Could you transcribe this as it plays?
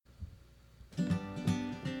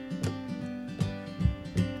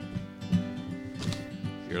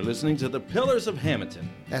You're listening to The Pillars of Hammonton.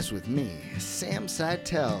 That's with me, Sam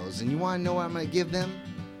Seitels, and you want to know what I'm going to give them?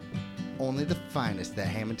 Only the finest that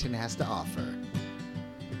Hammonton has to offer.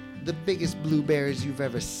 The biggest blueberries you've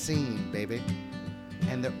ever seen, baby.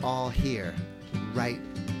 And they're all here, right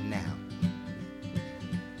now.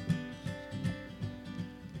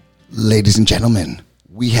 Ladies and gentlemen,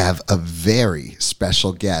 we have a very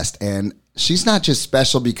special guest, and she's not just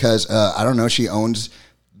special because, she owns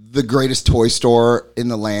the greatest toy store in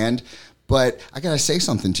the land, but I got to say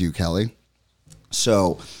something to you, Kelly.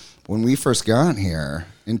 So when we first got here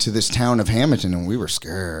into this town of Hammonton, and we were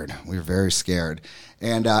scared, we were very scared,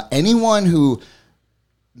 and anyone who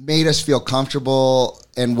made us feel comfortable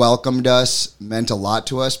and welcomed us meant a lot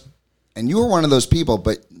to us, and you were one of those people,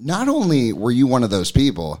 but not only were you one of those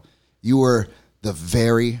people, you were the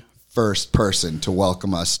very first person to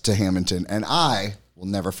welcome us to Hammonton, and I will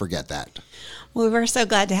never forget that. Well, we're so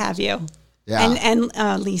glad to have you. Yeah.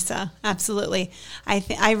 And Lisa, absolutely.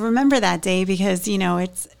 I remember that day because,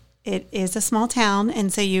 it is a small town.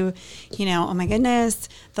 And so oh my goodness,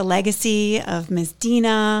 the legacy of Miss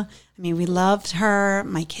Dina. I mean, we loved her.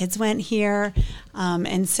 My kids went here.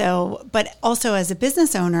 But also as a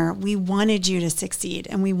business owner, we wanted you to succeed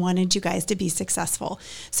and we wanted you guys to be successful.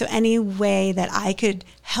 So any way that I could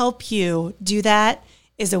help you do that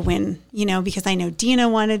is a win, because I know Dina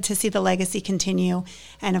wanted to see the legacy continue.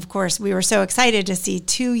 And of course, we were so excited to see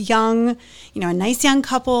two young, a nice young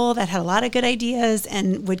couple that had a lot of good ideas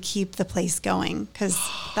and would keep the place going, because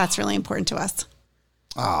that's really important to us.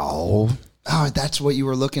 Oh, that's what you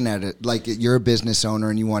were looking at it. Like, you're a business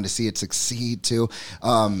owner and you want to see it succeed too.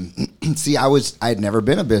 See, I had never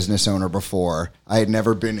been a business owner before. I had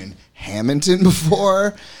never been in Hammonton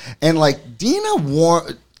before. And like Dina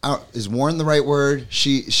is Warren the right word?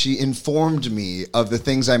 She informed me of the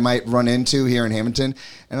things I might run into here in Hammonton,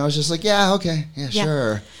 and I was just like, yeah, okay, yeah,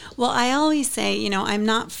 sure. Well, I always say, I'm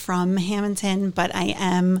not from Hammonton, but I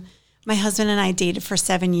am. My husband and I dated for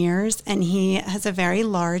 7 years, and he has a very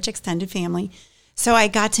large extended family. So I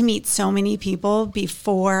got to meet so many people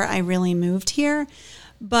before I really moved here.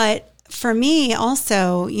 But for me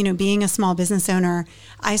also, being a small business owner,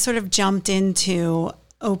 I sort of jumped into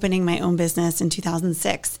opening my own business in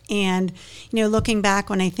 2006. And, looking back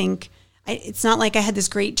when I think, it's not like I had this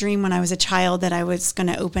great dream when I was a child that I was going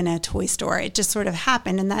to open a toy store. It just sort of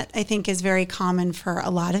happened. And that, I think, is very common for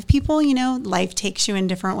a lot of people. Life takes you in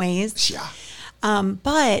different ways. Yeah.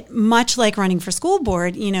 But much like running for school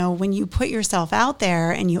board, when you put yourself out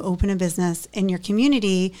there and you open a business in your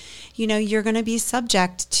community, you're going to be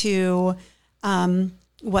subject to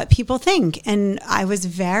what people think. And I was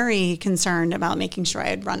very concerned about making sure I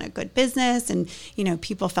had run a good business. And,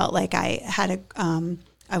 people felt like I had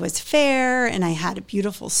I was fair and I had a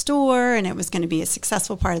beautiful store and it was going to be a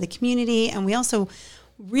successful part of the community. And we also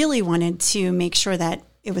really wanted to make sure that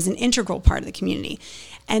it was an integral part of the community.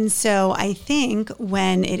 And so I think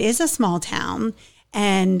when it is a small town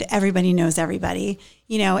and everybody knows everybody,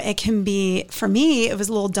 it can be, for me, it was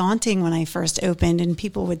a little daunting when I first opened and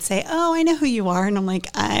people would say, oh, I know who you are. And I'm like,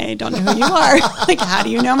 I don't know who you are. Like, how do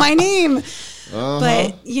you know my name? Uh-huh.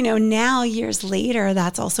 But, now years later,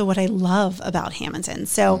 that's also what I love about Hammonton.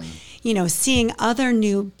 So, seeing other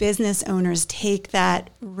new business owners take that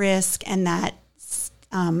risk and that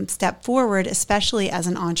step forward, especially as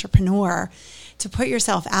an entrepreneur, to put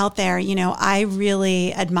yourself out there, I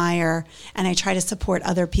really admire and I try to support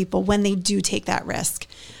other people when they do take that risk.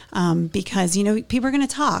 Because, people are going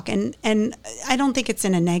to talk and I don't think it's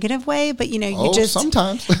in a negative way, but,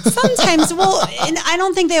 sometimes, well, and I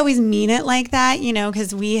don't think they always mean it like that,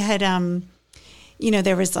 because we had,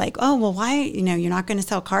 there was like, oh, well, why, you're not going to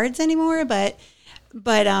sell cards anymore, but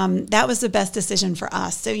that was the best decision for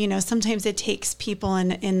us. So, sometimes it takes people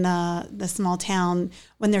in the small town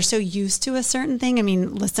when they're so used to a certain thing. I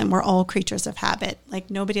mean, listen, we're all creatures of habit.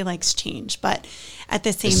 Like, nobody likes change, but at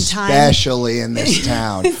the same time, especially in this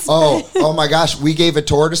town. Oh my gosh. We gave a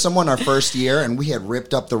tour to someone our first year and we had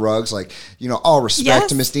ripped up the rugs, like, all respect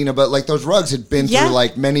to Miss Dina, but like those rugs had been through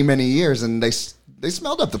like many, many years and they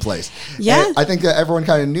smelled up the place. Yeah. And I think that everyone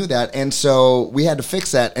kind of knew that. And so we had to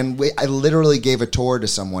fix that. And I literally gave a tour to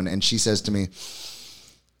someone and she says to me,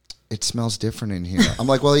 it smells different in here. I'm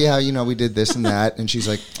like, well, yeah, we did this and that. And she's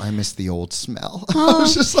like, I miss the old smell. I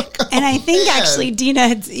was just like, and I think actually Dina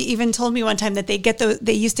had even told me one time that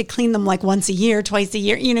they used to clean them like once a year, twice a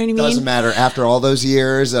year. You know what I mean? Doesn't matter. After all those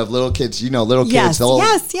years of little kids, kids.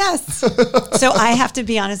 Yes. So I have to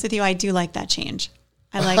be honest with you. I do like that change.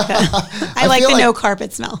 I like that. I like the no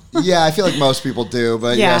carpet smell. Yeah, I feel like most people do,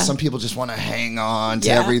 but yeah, some people just want to hang on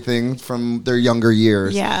to everything from their younger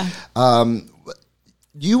years. Yeah.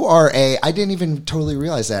 you are I didn't even totally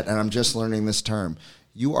realize that, and I'm just learning this term.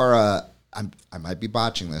 You are I might be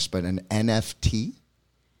botching this, but an NFT?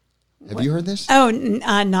 Have you heard this? Oh,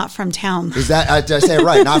 not from town. Is that, did I say it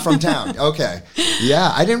right? Not from town. Okay.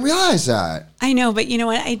 Yeah, I didn't realize that. I know, but you know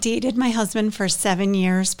what? I dated my husband for 7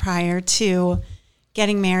 years prior to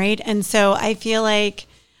getting married. And so I feel like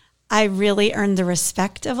I really earned the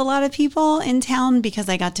respect of a lot of people in town because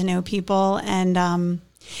I got to know people. And,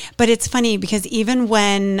 but it's funny because even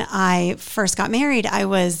when I first got married, I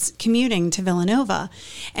was commuting to Villanova,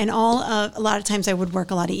 and a lot of times I would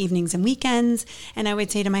work a lot of evenings and weekends, and I would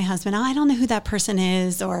say to my husband, "Oh, I don't know who that person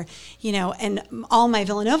is," or, and all my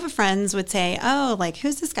Villanova friends would say, "Oh, like,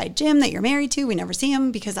 who's this guy, Jim, that you're married to? We never see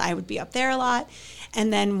him," because I would be up there a lot.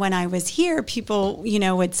 And then when I was here, people,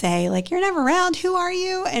 would say, like, "You're never around. Who are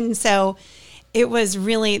you?" And so it was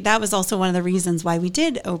really, that was also one of the reasons why we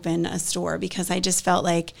did open a store, because I just felt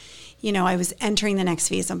like, I was entering the next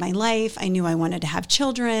phase of my life. I knew I wanted to have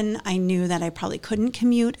children. I knew that I probably couldn't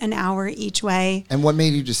commute an hour each way. And what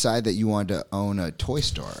made you decide that you wanted to own a toy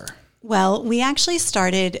store? Well, we actually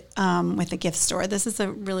started with a gift store. This is a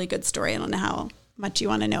really good story. I don't know how much you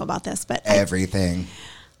want to know about this, but everything.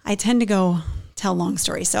 I tend to go tell long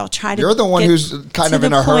stories, so I'll try to. You're the one who's kind of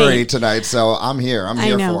in a hurry tonight, so I'm here. I'm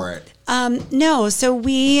here for it. No, so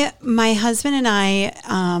my husband and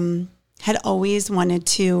I had always wanted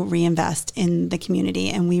to reinvest in the community,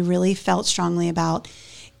 and we really felt strongly about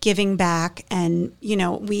giving back. And,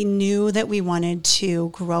 we knew that we wanted to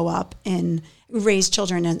grow up and raise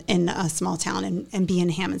children in a small town and be in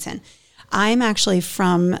Hammonton. I'm actually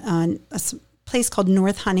from a place called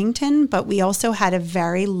North Huntington, but we also had a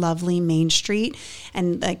very lovely main street,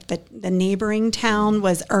 and like the neighboring town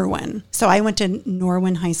was Irwin. So I went to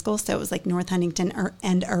Norwin High School, so it was like North Huntington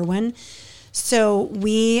and Irwin. So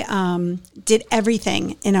we did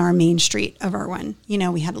everything in our main street of Irwin.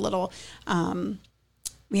 We had a little,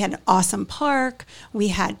 we had an awesome park. We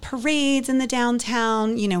had parades in the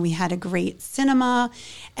downtown. We had a great cinema.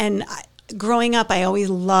 And growing up, I always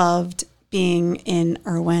loved being in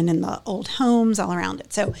Irwin and the old homes all around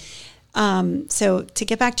it. So, so to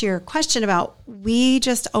get back to your question about, we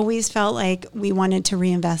just always felt like we wanted to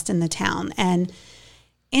reinvest in the town. And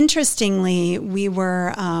interestingly, we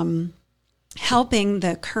were helping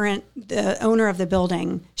the owner of the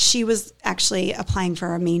building. She was actually applying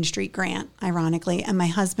for a Main Street grant, ironically, and my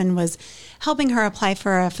husband was helping her apply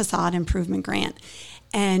for a facade improvement grant.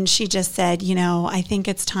 And she just said, I think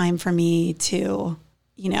it's time for me to,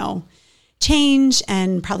 change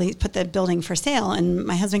and probably put the building for sale. And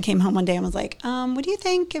my husband came home one day and was like, what do you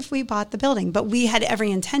think if we bought the building? But we had every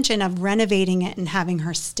intention of renovating it and having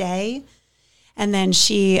her stay. And then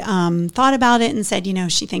she thought about it and said,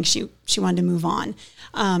 she thinks she wanted to move on.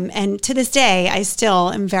 And to this day, I still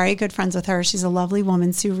am very good friends with her. She's a lovely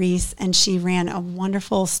woman, Sue Reese, and she ran a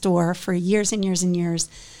wonderful store for years and years and years.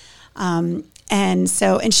 And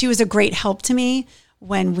she was a great help to me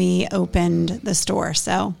when we opened the store.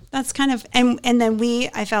 So that's kind of, and then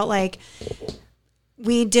I felt like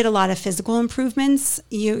we did a lot of physical improvements.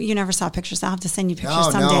 You never saw pictures. I'll have to send you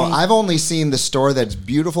pictures someday. No, I've only seen the store that's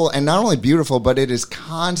beautiful, and not only beautiful, but it is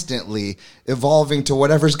constantly evolving to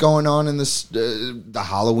whatever's going on in this, the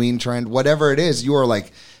Halloween trend, whatever it is. You are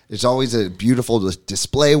like, there's always a beautiful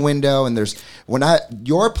display window, and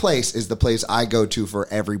your place is the place I go to for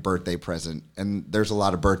every birthday present, and there's a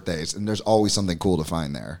lot of birthdays, and there's always something cool to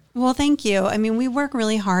find there. Well, thank you. I mean, we work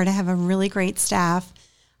really hard. I have a really great staff.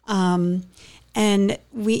 And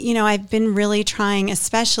I've been really trying,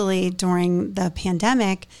 especially during the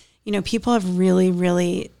pandemic, people have really,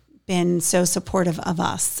 really been so supportive of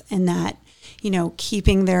us in that,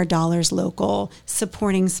 keeping their dollars local,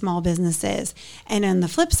 supporting small businesses. And on the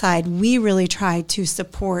flip side, we really try to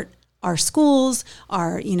support our schools,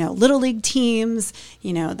 our, Little League teams,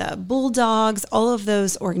 the Bulldogs, all of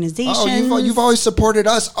those organizations. Oh, you've always supported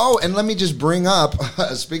us. Oh, and let me just bring up,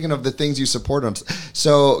 speaking of the things you support on.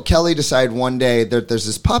 So Kelly decided one day that there's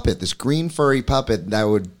this puppet, this green furry puppet that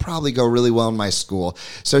would probably go really well in my school.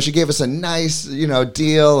 So she gave us a nice,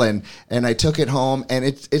 deal, and I took it home, and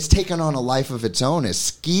it's taken on a life of its own.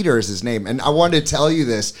 Skeeter is his name. And I wanted to tell you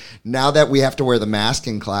this, now that we have to wear the mask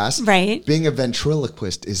in class, right? Being a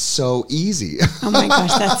ventriloquist is so easy. Oh my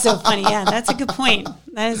gosh, that's so funny. Yeah, that's a good point.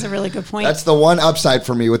 That is a really good point. That's the one upside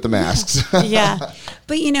for me with the masks. Yeah.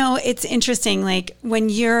 But it's interesting, like when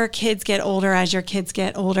your kids get older, as your kids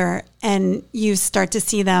get older and you start to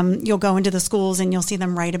see them, you'll go into the schools and you'll see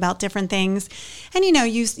them write about different things. And,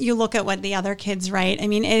 you look at what the other kids write. I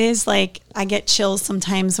mean, it is like, I get chills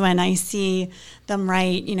sometimes when I see them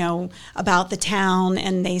write, about the town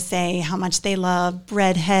and they say how much they love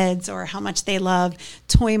Breadheads or how much they love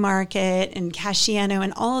Toy Market and Casciano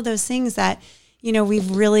and all of those things that, we've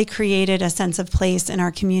really created a sense of place in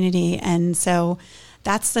our community. And so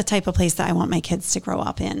that's the type of place that I want my kids to grow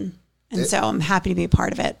up in. And so I'm happy to be a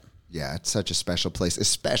part of it. Yeah, it's such a special place,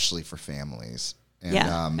 especially for families.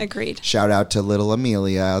 And, agreed. Shout out to little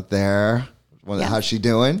Amelia out there. How's she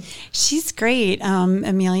doing? She's great.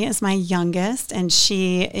 Amelia is my youngest, and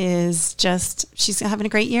she's having a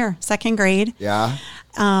great year, second grade. Yeah.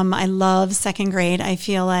 I love second grade. I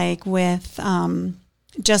feel like with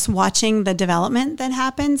just watching the development that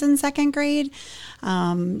happens in second grade,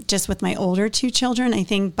 just with my older two children, I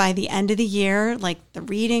think by the end of the year, like the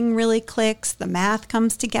reading really clicks, the math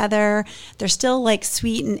comes together. They're still like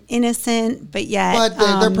sweet and innocent, but yet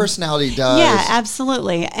their personality does. Yeah,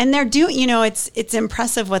 absolutely. And they're doing, it's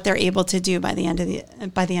impressive what they're able to do by the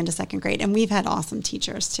end of second grade. And we've had awesome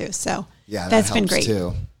teachers too. So yeah, that's been great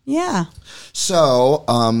too. Yeah. So,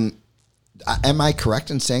 am I correct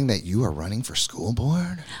in saying that you are running for school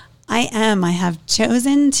board? I am. I have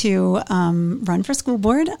chosen to run for school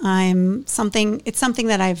board. It's something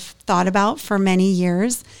that I've thought about for many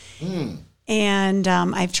years. And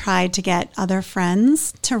I've tried to get other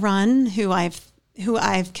friends to run who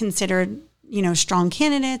I've considered, strong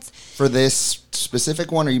candidates. For this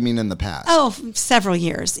specific one, or you mean in the past? Oh, several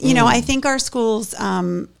years. I think our schools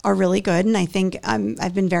are really good, and I think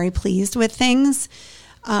I've been very pleased with things.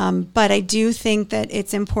 But I do think that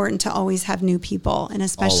it's important to always have new people, and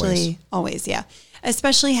especially always,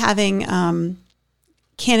 especially having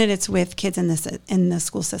candidates with kids in the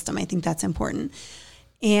school system. I think that's important.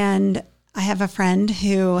 And I have a friend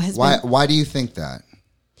who has Why do you think that?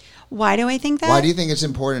 Why do I think that? Why do you think it's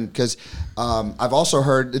important? Because I've also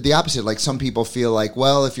heard the opposite. Like some people feel like,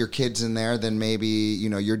 well, if your kid's in there, then maybe,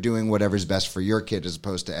 you're doing whatever's best for your kid as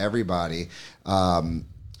opposed to everybody.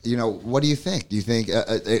 What do you think? Do you think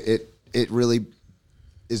it really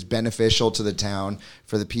is beneficial to the town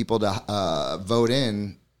for the people to vote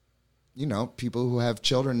in, people who have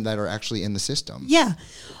children that are actually in the system? Yeah.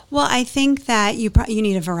 Well, I think that you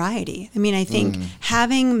need a variety. I mean, I think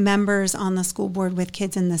having members on the school board with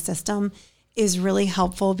kids in the system is really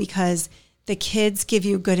helpful because the kids give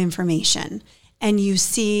you good information and you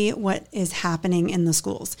see what is happening in the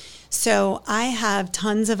schools. So I have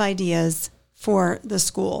tons of ideas for the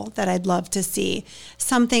school that I'd love to see.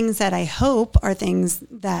 Some things that I hope are things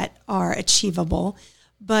that are achievable.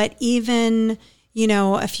 But even,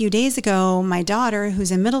 a few days ago, my daughter,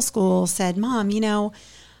 who's in middle school, said, Mom,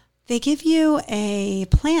 they give you a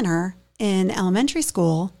planner in elementary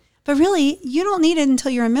school, but really, you don't need it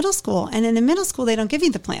until you're in middle school. And in the middle school, they don't give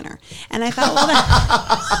you the planner. And I thought,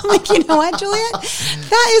 I'm like, you know what, Juliet?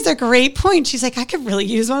 That is a great point. She's like, I could really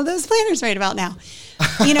use one of those planners right about now.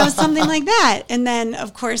 Something like that. And then,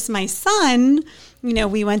 of course, my son,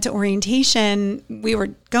 we went to orientation. We were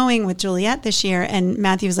going with Juliet this year, and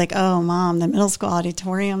Matthew was like, oh, Mom, the middle school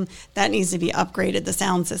auditorium, that needs to be upgraded, the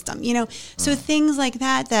sound system, So things like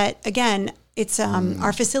that, again, it's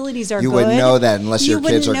our facilities are good. You wouldn't know that unless your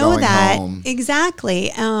kids are going home. Exactly.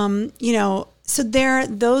 So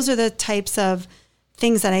those are the types of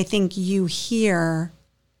things that I think you hear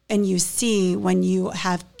and you see when you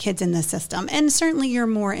have kids in the system. And certainly you're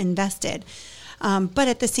more invested. But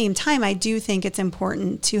at the same time, I do think it's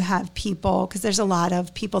important to have people, because there's a lot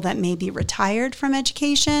of people that may be retired from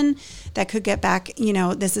education that could get back.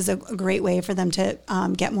 This is a great way for them to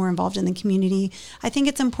get more involved in the community. I think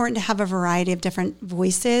it's important to have a variety of different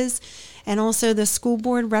voices. And also the school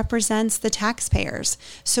board represents the taxpayers.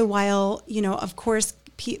 So while, of course,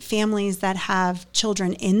 families that have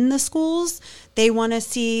children in the schools, they want to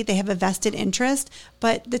see, they have a vested interest,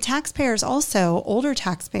 but the taxpayers also, older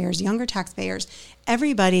taxpayers, younger taxpayers,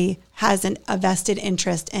 everybody has a vested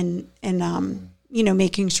interest in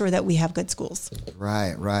making sure that we have good schools.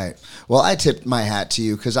 Right. Well, I tipped my hat to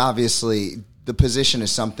you because obviously the position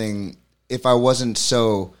is something, if I wasn't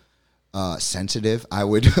so sensitive, I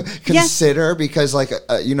would consider because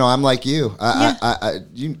I'm like you.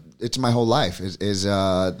 It's my whole life is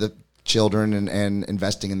the children and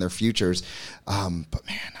investing in their futures. But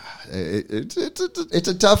man, it's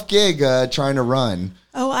a tough gig trying to run.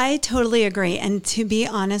 Oh, I totally agree. And to be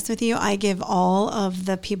honest with you, I give all of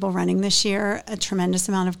the people running this year a tremendous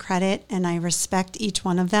amount of credit, and I respect each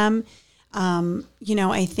one of them.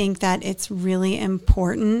 I think that it's really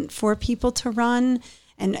important for people to run.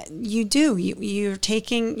 And you're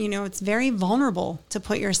taking, it's very vulnerable to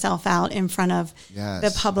put yourself out in front of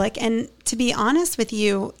the public. And to be honest with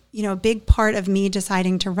you, a big part of me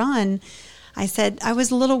deciding to run, I said, I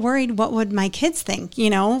was a little worried, what would my kids think,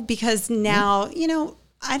 because now,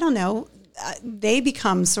 I don't know, they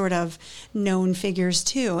become sort of known figures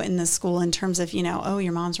too in the school in terms of, oh,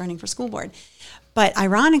 your mom's running for school board. But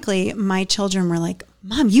ironically, my children were like,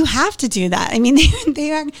 Mom, you have to do that. I mean,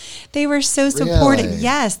 they were so supportive. Really?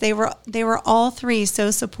 Yes, they were all three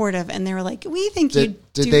so supportive, and they were like, we think you.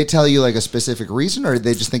 Did they tell you like a specific reason, or did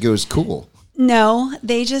they just think it was cool? No,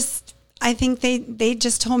 I think they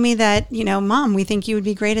just told me that, Mom, we think you would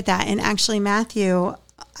be great at that. And actually, Matthew,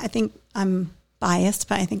 I think I'm biased,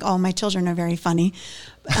 but I think all my children are very funny.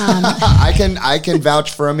 I can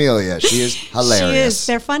vouch for Amelia. She is hilarious. She is.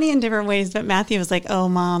 They're funny in different ways, but Matthew was like, oh,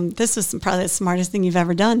 Mom, this is probably the smartest thing you've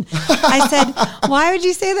ever done. I said, why would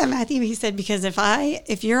you say that, Matthew? He said, because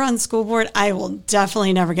if you're on school board, I will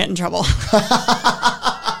definitely never get in trouble.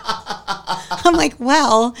 I'm like,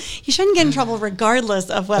 well, you shouldn't get in trouble regardless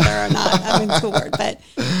of whether or not I'm in school board.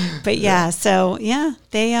 But yeah, so yeah,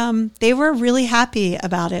 they were really happy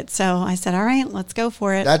about it. So I said, all right, let's go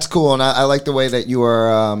for it. That's cool. And I like the way that you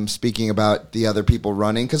are speaking about the other people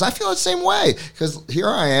running, because I feel the same way. Because here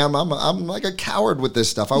I am, I'm like a coward with this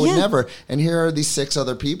stuff. I would never. And here are these 6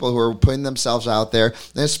 other people who are putting themselves out there.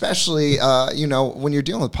 And especially, when you're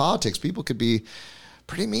dealing with politics, people could be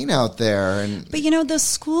pretty mean out there. But the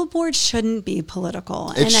school board shouldn't be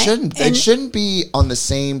political. It shouldn't. It shouldn't be on the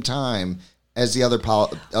same time as the other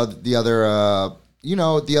the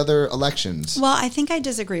other elections. Well, I think I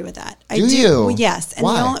disagree with that. Do you? Yes. And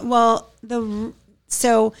why?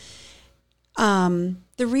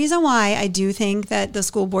 The reason why I do think that the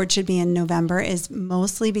school board should be in November is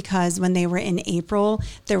mostly because when they were in April,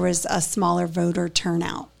 there was a smaller voter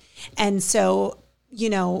turnout. And so,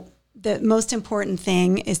 the most important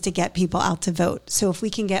thing is to get people out to vote. So if we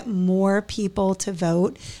can get more people to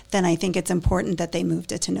vote, then I think it's important that they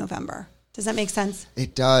moved it to November. Does that make sense?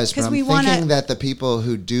 It does. But I'm thinking that the people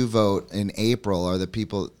who do vote in April are the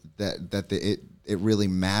people that it really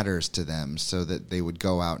matters to them, so that they would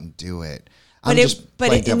go out and do it. But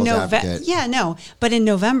in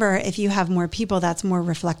November, if you have more people, that's more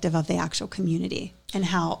reflective of the actual community and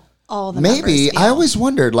how all the members feel. I always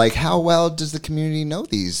wondered, like, how well does the community know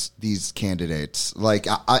these candidates? Like,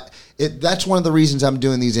 that's one of the reasons I'm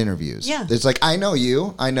doing these interviews. Yeah, it's like, I know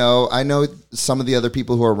you, I know some of the other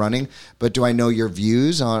people who are running, but do I know your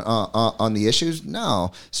views on the issues?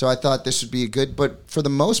 No. So I thought this would be but for the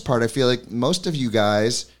most part, I feel like most of you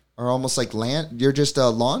guys are almost like you're just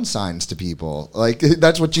lawn signs to people. Like,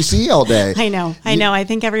 that's what you see all day. I know. I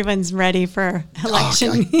think everyone's ready for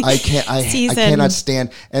election season. I cannot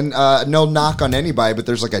stand, and no knock on anybody, but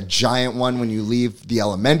there's like a giant one when you leave the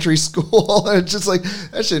elementary school. It's just like,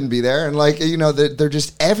 that shouldn't be there. And like, they're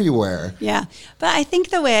just everywhere. Yeah. But I think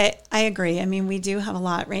I agree. I mean, we do have a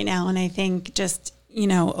lot right now. And I think just,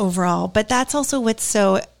 overall, but that's also what's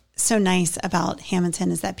so nice about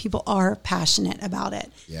Hammonton is that people are passionate about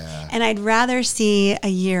it. Yeah. And I'd rather see a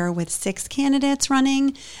year with 6 candidates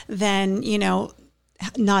running than,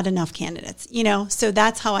 not enough candidates, So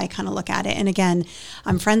that's how I kind of look at it. And again,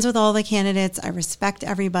 I'm friends with all the candidates. I respect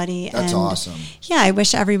everybody. That's awesome. Yeah, I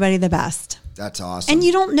wish everybody the best. That's awesome. And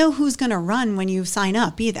you don't know who's going to run when you sign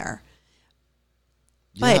up either.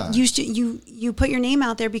 But you put your name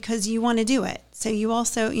out there because you want to do it. So you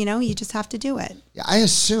also, you just have to do it. Yeah, I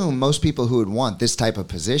assume most people who would want this type of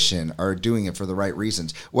position are doing it for the right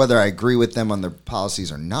reasons, whether I agree with them on their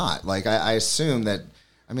policies or not. Like, I assume that,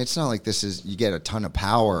 I mean, it's not like you get a ton of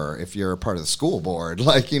power if you're a part of the school board.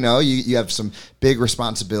 Like, you have some big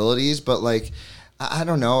responsibilities, but like, I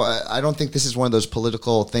don't know. I don't think this is one of those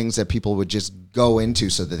political things that people would just go into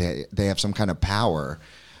so that they have some kind of power.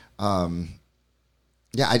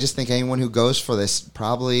 Yeah, I just think anyone who goes for this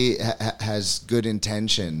probably has good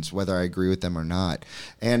intentions, whether I agree with them or not.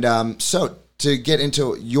 And so to get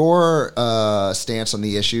into your stance on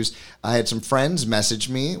the issues, I had some friends message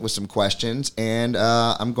me with some questions, and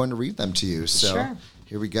I'm going to read them to you. So Sure.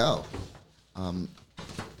 Here we go.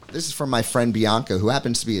 This is from my friend Bianca, who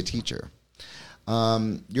happens to be a teacher.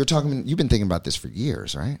 You've been thinking about this for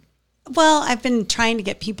years, right? Well, I've been trying to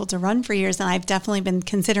get people to run for years, and I've definitely been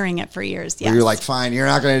considering it for years. Yes. Where you're like, fine, you're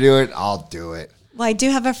not going to do it, I'll do it. Well, I do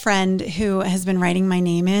have a friend who has been writing my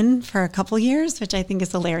name in for a couple years, which I think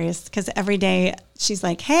is hilarious because every day she's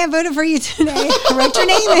like, hey, I voted for you today. I wrote your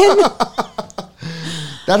name in.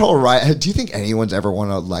 That whole right. Do you think anyone's ever won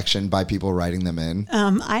an election by people writing them in?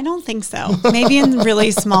 I don't think so. Maybe in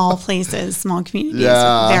really small places, small communities,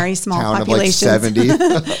 very small town populations. Of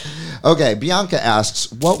like 70. Okay, Bianca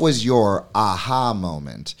asks, what was your aha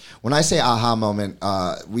moment? When I say aha moment,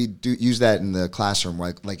 we do use that in the classroom.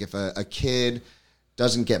 Like if a kid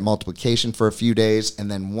doesn't get multiplication for a few days, and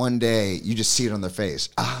then one day you just see it on their face.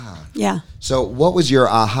 Ah. Yeah. So what was your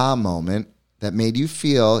aha moment that made you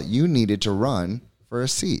feel you needed to run for a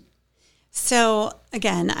seat? So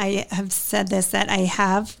again, I have said this, that I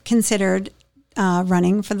have considered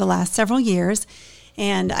running for the last several years,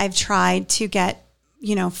 and I've tried to get,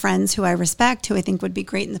 friends who I respect, who I think would be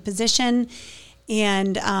great in the position.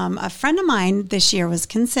 And a friend of mine this year was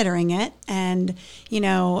considering it. And,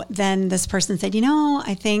 then this person said,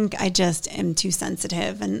 I think I just am too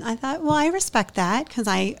sensitive. And I thought, well, I respect that because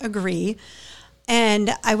I agree.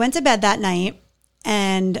 And I went to bed that night,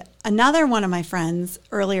 and another one of my friends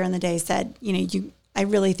earlier in the day said, I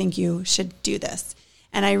really think you should do this.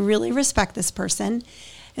 And I really respect this person.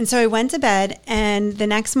 And so I went to bed, and the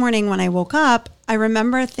next morning when I woke up, I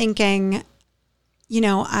remember thinking,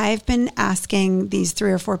 I've been asking these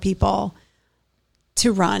 3 or 4 people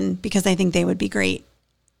to run because I think they would be great.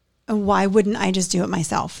 Why wouldn't I just do it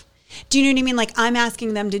myself? Do you know what I mean? Like, I'm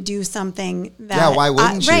asking them to do something that... Yeah, why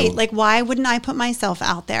wouldn't you? Right. Like, why wouldn't I put myself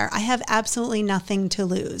out there? I have absolutely nothing to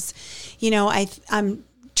lose. I'm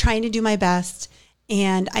trying to do my best,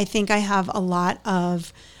 and I think I have a lot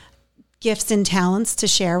of gifts and talents to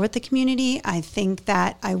share with the community. I think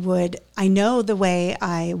that I know the way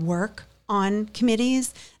I work on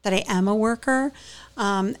committees, that I am a worker.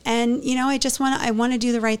 I want to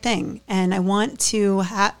do the right thing. And I want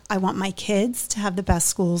my kids to have the best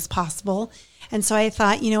schools possible. And so I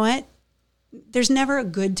thought, there's never a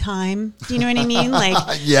good time. Do you know what I mean?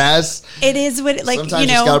 Like, yes, it is what, like, sometimes you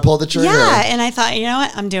just got to pull the trigger. Yeah. And I thought,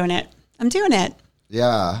 I'm doing it.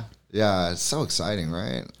 Yeah. Yeah. It's so exciting,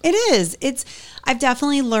 right? It is. I've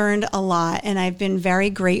definitely learned a lot, and I've been very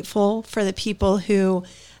grateful for the people who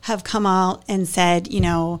have come out and said,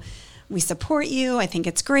 we support you. I think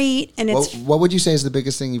it's great. And what would you say is the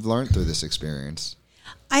biggest thing you've learned through this experience?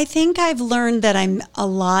 I think I've learned that I'm a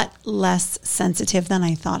lot less sensitive than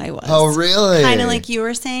I thought I was. Oh, really? Kind of like you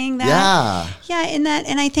were saying that. Yeah. Yeah.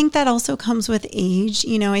 And I think that also comes with age.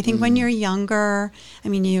 I think when you're younger,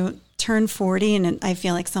 you turn 40 and I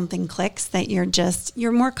feel like something clicks, that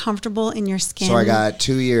you're more comfortable in your skin. So I got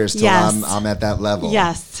 2 years till I'm at that level.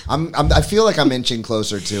 Yes. I feel like I'm inching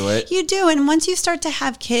closer to it. You do. And once you start to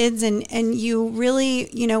have kids and you really,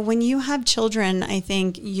 when you have children, I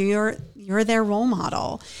think you're their role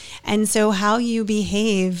model. And so how you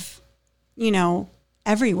behave,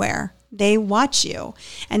 everywhere, they watch you.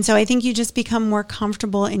 And so I think you just become more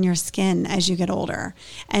comfortable in your skin as you get older.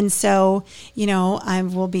 And so, I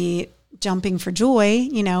will be jumping for joy,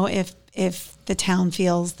 if the town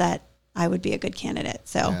feels that I would be a good candidate.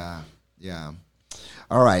 So, yeah.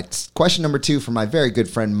 All right. Question number 2 from my very good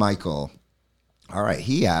friend, Michael. All right.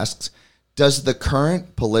 He asks, does the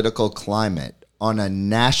current political climate on a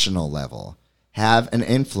national level have an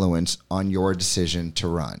influence on your decision to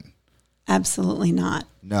run? Absolutely not.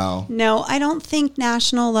 No, I don't think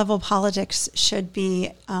national level politics should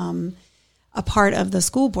be a part of the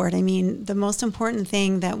school board. The most important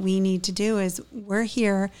thing that we need to do is we're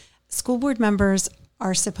here. School board members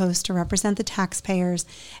are supposed to represent the taxpayers,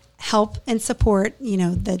 help and support,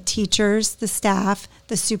 the teachers, the staff,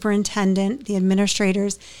 the superintendent, the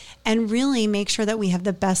administrators, and really make sure that we have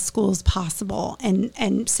the best schools possible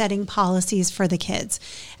and setting policies for the kids.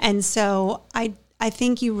 And so I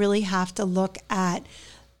think you really have to look at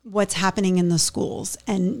what's happening in the schools,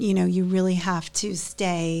 and, you really have to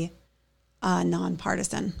stay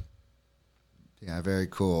nonpartisan. Yeah, very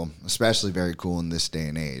cool. Especially very cool in this day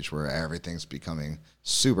and age where everything's becoming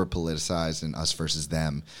super politicized and us versus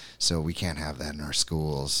them. So we can't have that in our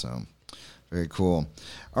schools. So very cool.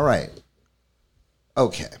 All right.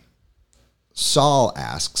 Okay. Saul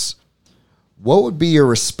asks, what would be your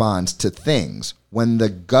response to things when the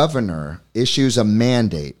governor issues a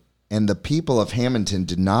mandate and the people of Hammonton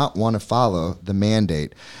did not want to follow the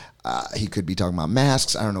mandate? He could be talking about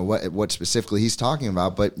masks. I don't know what specifically he's talking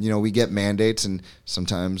about, but, we get mandates, and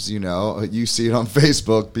sometimes, you see it on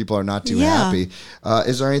Facebook. People are not too happy.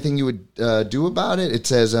 Is there anything you would do about it? It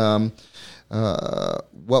says,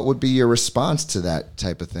 what would be your response to that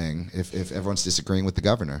type of thing if everyone's disagreeing with the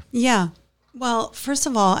governor? Yeah. Well, first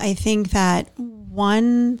of all, I think that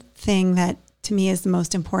one thing that to me is the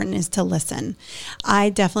most important is to listen. I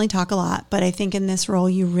definitely talk a lot, but I think in this role,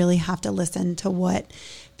 you really have to listen to what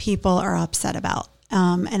people are upset about.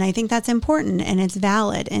 And I think that's important and it's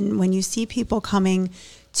valid. And when you see people coming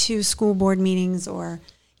to school board meetings or,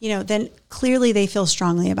 then clearly they feel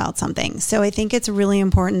strongly about something. So I think it's really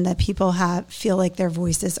important that people feel like their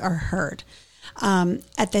voices are heard.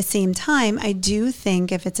 At the same time, I do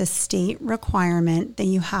think if it's a state requirement, then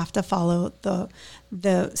you have to follow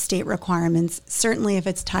the state requirements, certainly if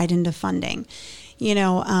it's tied into funding,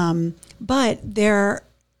 but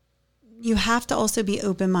you have to also be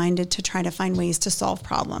open-minded to try to find ways to solve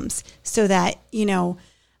problems so that,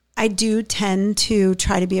 I do tend to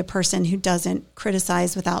try to be a person who doesn't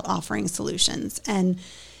criticize without offering solutions. And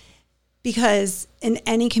because in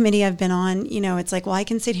any committee I've been on, it's like, well, I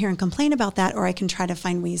can sit here and complain about that, or I can try to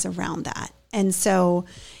find ways around that. And so,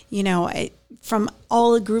 from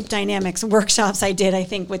all the group dynamics workshops I did, I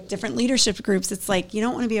think with different leadership groups, it's like, you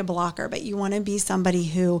don't want to be a blocker, but you want to be somebody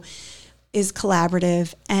who is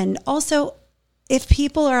collaborative. And also, if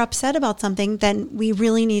people are upset about something, then we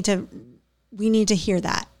really need to hear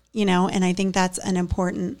that, and I think that's an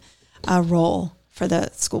important role for the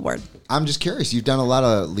school board. I'm just curious. You've done a lot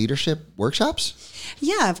of leadership workshops?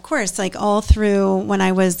 Yeah, of course. Like all through when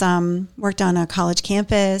I was worked on a college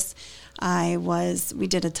campus, we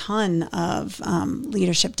did a ton of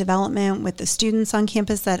leadership development with the students on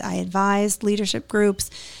campus that I advised leadership groups.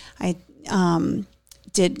 I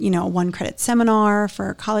did, a 1-credit seminar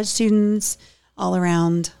for college students all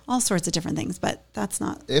around, all sorts of different things, but that's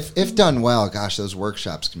not. If done well, gosh, those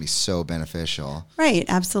workshops can be so beneficial. Right.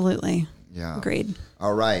 Absolutely. Yeah. Agreed.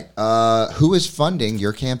 All right. Who is funding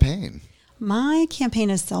your campaign? My campaign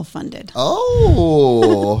is self-funded.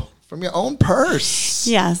 Oh, from your own purse.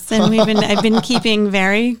 Yes, and I've been keeping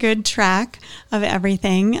very good track of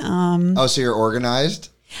everything. So you're organized?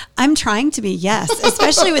 I'm trying to be, yes,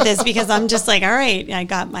 especially with this because I'm just like, all right, I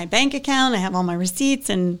got my bank account, I have all my receipts,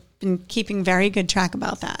 and been keeping very good track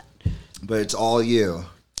about that. But it's all you.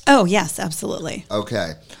 Oh, yes, absolutely.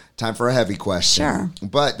 Okay. Time for a heavy question. Sure.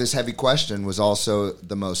 But this heavy question was also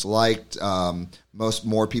the most liked.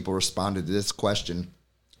 More people responded to this question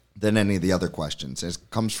than any of the other questions. It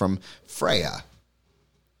comes from Freya.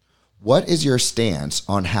 What is your stance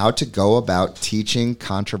on how to go about teaching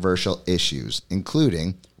controversial issues,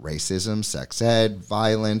 including racism, sex ed,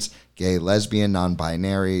 violence, gay, lesbian,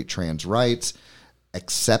 non-binary, trans rights,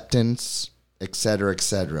 acceptance, et cetera, et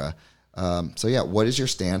cetera? What is your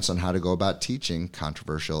stance on how to go about teaching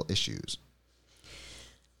controversial issues?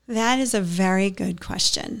 That is a very good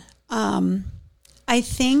question. I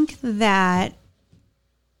think that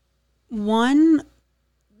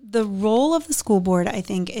the role of the school board, I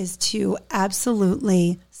think, is to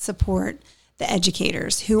absolutely support the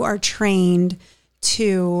educators who are trained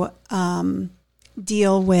to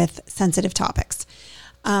deal with sensitive topics.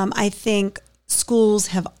 I think schools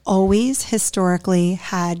have always historically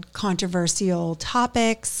had controversial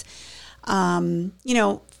topics, for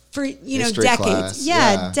History decades.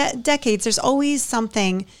 Class. Decades. There's always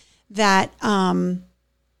something that,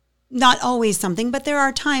 not always something, but there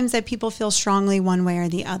are times that people feel strongly one way or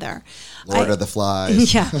the other. Lord of the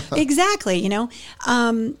Flies. Yeah, exactly.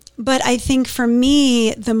 But I think for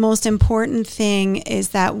me, the most important thing is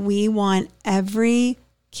that we want every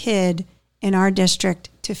kid in our district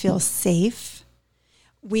to feel safe.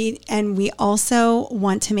 We also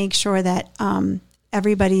want to make sure that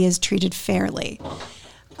everybody is treated fairly.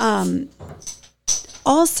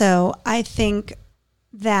 Also, I think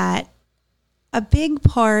that a big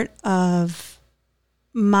part of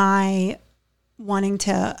my wanting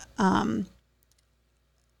to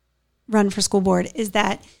run for school board is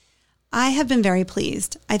that I have been very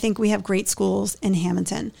pleased. I think we have great schools in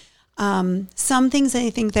Hammonton. Some things I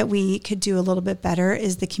think that we could do a little bit better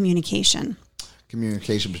is the communication.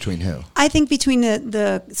 Communication between who? I think between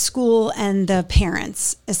the school and the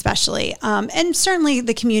parents, especially, and certainly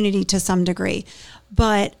the community to some degree.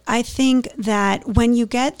 But I think that when you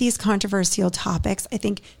get these controversial topics, I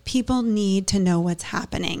think people need to know what's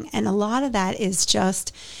happening. And a lot of that is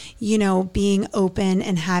just, being open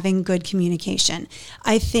and having good communication.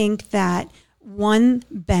 I think that one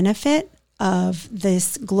benefit of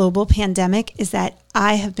this global pandemic is that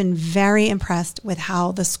I have been very impressed with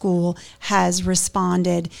how the school has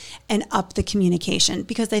responded and upped the communication,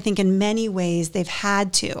 because I think in many ways they've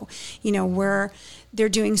had to. They're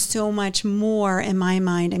doing so much more in my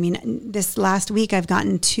mind. I mean, this last week I've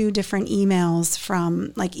gotten 2 different emails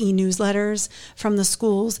from e-newsletters from the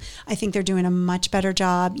schools. I think they're doing a much better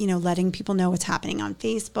job, letting people know what's happening on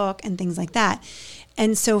Facebook and things like that.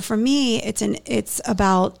 And so for me, it's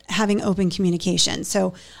about having open communication.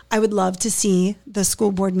 So I would love to see the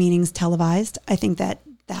school board meetings televised. I think that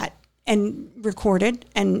and recorded,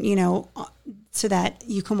 and so that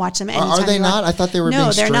you can watch them anytime. Are they not? I thought they were being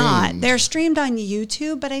No, streamed. they're not. They're streamed on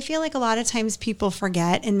YouTube, but I feel like a lot of times people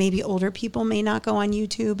forget, and maybe older people may not go on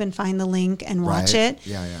YouTube and find the link and watch it.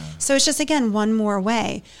 Yeah. So it's just, again, one more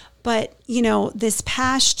way. But, this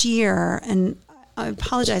past year, and I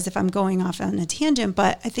apologize if I'm going off on a tangent,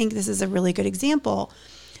 but I think this is a really good example.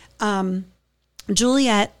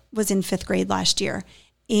 Juliet was in 5th grade last year,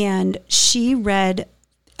 and she read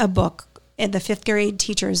a book. And the 5th grade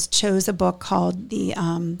teachers chose a book called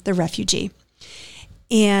The Refugee.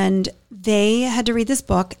 And they had to read this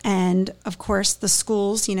book. And of course, the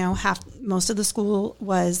schools, most of the school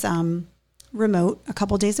was remote a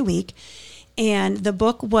couple days a week. And the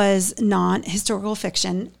book was non-historical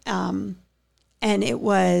fiction. And it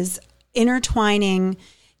was intertwining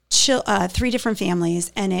 3 different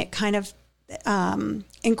families. And it kind of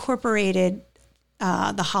incorporated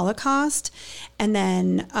the Holocaust, and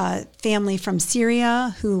then a family from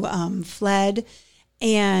Syria who fled,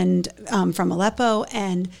 and from Aleppo.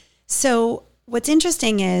 And so what's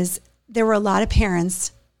interesting is there were a lot of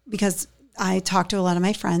parents, because I talked to a lot of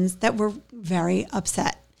my friends, that were very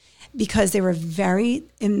upset because they were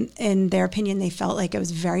in their opinion, they felt like it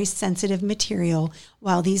was very sensitive material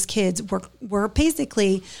while these kids were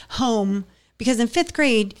basically home. Because in 5th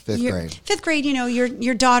grade,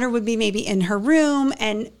 your daughter would be maybe in her room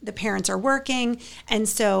and the parents are working. And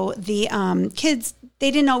so the kids,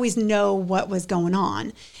 they didn't always know what was going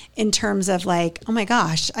on in terms of like, oh my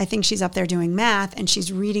gosh, I think she's up there doing math and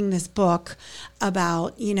she's reading this book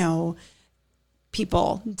about,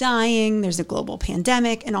 people dying, there's a global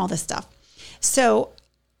pandemic and all this stuff. So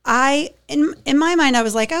in my mind, I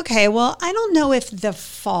was like, okay, well, I don't know if the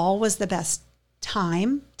fall was the best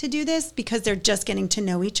time to do this because they're just getting to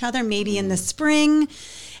know each other, maybe in the spring.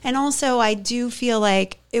 And also I do feel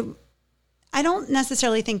like I don't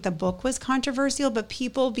necessarily think the book was controversial, but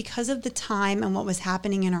people, because of the time and what was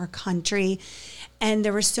happening in our country, and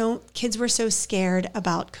kids were so scared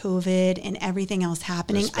about COVID and everything else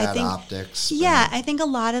happening. I think optics. Yeah, I think a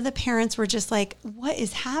lot of the parents were just like, what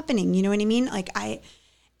is happening? You know what I mean?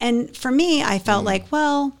 And for me, I felt like,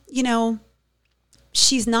 well,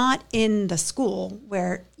 she's not in the school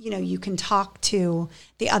where, you can talk to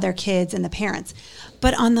the other kids and the parents.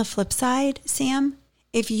 But on the flip side, Sam,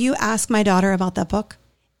 if you ask my daughter about that book,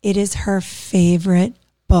 it is her favorite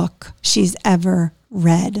book she's ever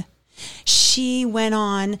read. She went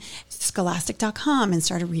on scholastic.com and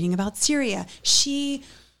started reading about Syria. She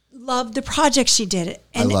loved the project she did.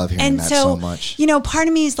 I love hearing that so much. Part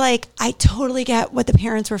of me is like, I totally get what the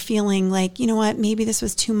parents were feeling. Like, you know what, maybe this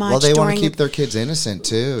was too much. Well, they want to keep their kids innocent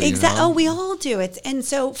too. Exactly. Oh, we all do. And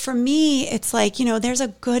so for me, it's like, there's a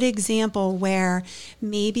good example where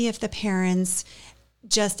maybe if the parents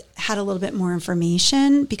just had a little bit more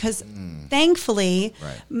information, because thankfully,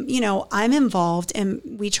 I'm involved and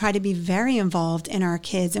we try to be very involved in our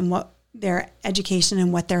kids and what their education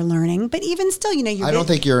and what they're learning. But even still, I don't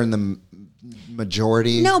think you're in the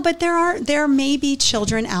majority. No, but there may be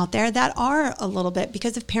children out there that are a little bit,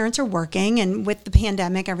 because if parents are working and with the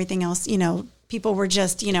pandemic, everything else, people were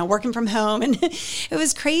just, working from home and it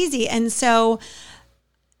was crazy. And so,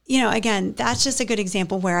 again, that's just a good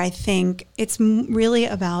example where I think it's really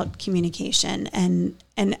about communication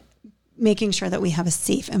and making sure that we have a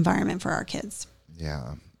safe environment for our kids.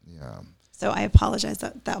 Yeah. So I apologize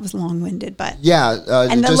that was long-winded, but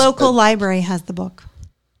and the local library has the book.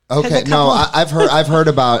 Okay, no, I've heard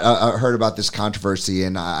about this controversy,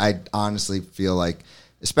 and I honestly feel like,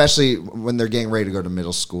 especially when they're getting ready to go to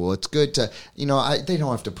middle school, it's good to they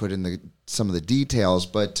don't have to put in some of the details,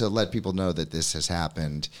 but to let people know that this has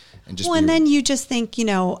happened, and just and then you just think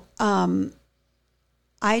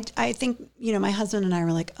I think my husband and I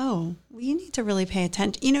were like, oh, we need to really pay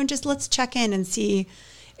attention. Just let's check in and see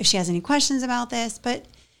if she has any questions about this. But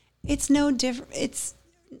it's no different. It's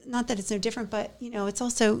not that it's no different, but it's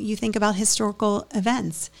also, you think about historical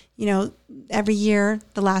events. Every year,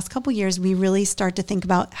 the last couple years, we really start to think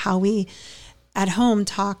about how we at home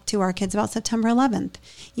talk to our kids about September 11th.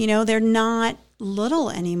 They're not little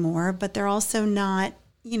anymore, but they're also not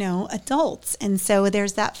adults. And so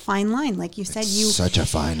there's that fine line. Like you said, such a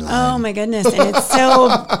fine line. Oh my goodness. And it's so,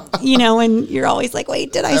 and you're always like,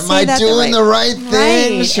 wait, did I say that? Am I doing the right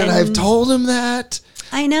thing? Right. Should I have told him that?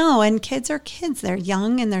 I know. And kids are kids. They're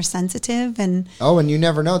young and they're sensitive. And you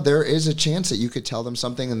never know. There is a chance that you could tell them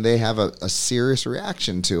something and they have a serious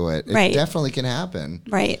reaction to it. It definitely can happen.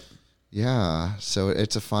 Right. Yeah, so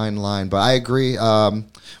it's a fine line, but I agree.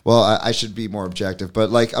 I should be more objective,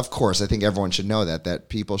 but of course, I think everyone should know that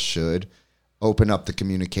people should open up the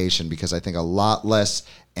communication, because I think a lot less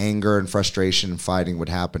anger and frustration and fighting would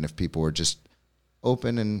happen if people were just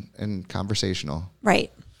open and conversational.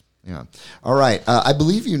 Right. Yeah. All right. I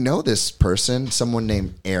believe you know this person, someone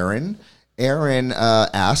named Aaron. Aaron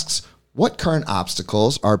asks, what current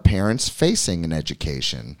obstacles are parents facing in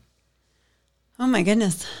education? Oh my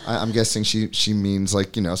goodness. I'm guessing she means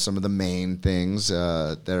like, some of the main things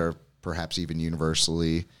that are perhaps even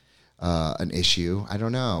universally an issue. I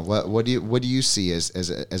don't know. What do you see as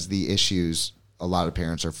the issues a lot of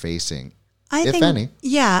parents are facing, if any?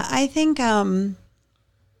 Yeah, I think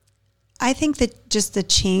that just the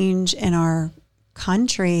change in our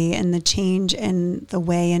country and the change in the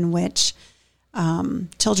way in which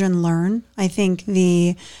children learn. I think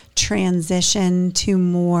the transition to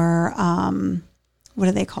more, what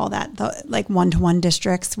do they call that? Like one-to-one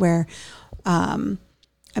districts where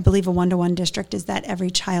I believe a one-to-one district is that every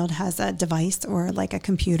child has a device or like a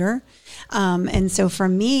computer. And so for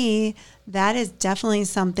me, that is definitely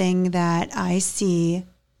something that I see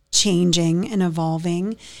changing and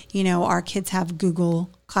evolving. Our kids have Google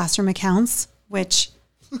Classroom accounts, which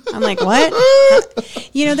I'm like, what?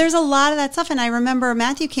 There's a lot of that stuff. And I remember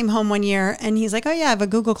Matthew came home one year and he's like, oh yeah, I have a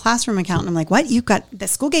Google Classroom account. And I'm like, what? The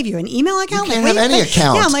school gave you an email account? You can't have any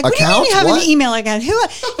account. Yeah, I'm like, what do you mean you have an email account?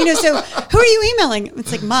 So who are you emailing?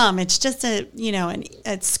 It's like, Mom, it's just a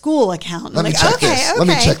school account. Let me check this. Let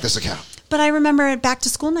me check this account. But I remember at back to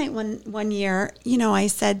school night one year, I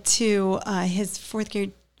said to his fourth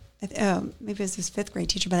grade, maybe it was his fifth grade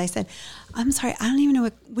teacher, but I said, I'm sorry, I don't even know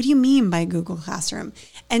what do you mean by Google Classroom?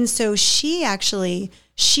 And so she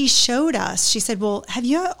showed us, she said, well, have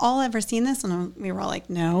you all ever seen this? And we were all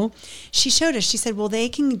like, no. She showed us, she said, well, they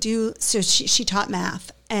can do, so she taught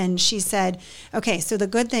math. And she said, okay, so the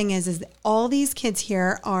good thing is that all these kids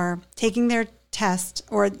here are taking their test,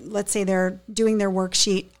 or let's say they're doing their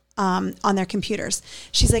worksheet on their computers.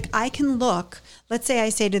 She's like, I can look, let's say I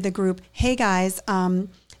say to the group, hey guys,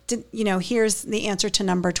 here's the answer to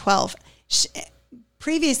number 12.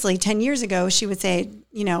 Previously, 10 years ago, she would say,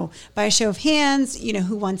 by a show of hands,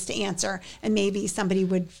 who wants to answer? And maybe somebody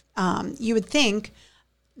would, you would think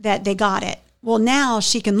that they got it. Well, now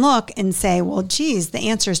she can look and say, well, geez, the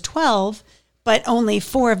answer is 12, but only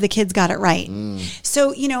 4 of the kids got it right.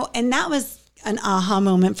 So, and that was an aha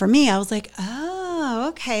moment for me. I was like, oh,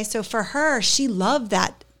 okay. So for her, she loved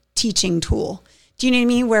that teaching tool. Do you know what I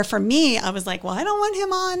mean? Where for me, I was like, well, I don't want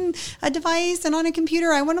him on a device and on a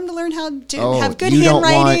computer. I want him to learn how to have good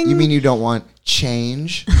handwriting. You mean you don't want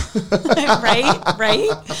change? Right.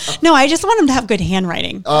 No, I just want him to have good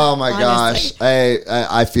handwriting. Oh my gosh.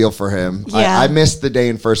 I feel for him. Yeah. I missed the day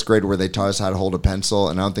in first grade where they taught us how to hold a pencil,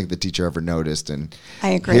 and I don't think the teacher ever noticed. And I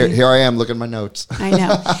agree. Here I am looking at my notes. I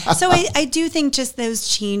know. So I do think just those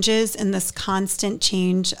changes and this constant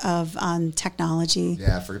change of technology.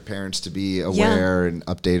 Yeah, for parents to be aware and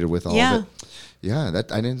updated with all of it. Yeah,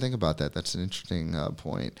 that I didn't think about that. That's an interesting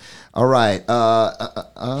point. All right.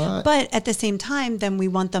 But at the same time, then we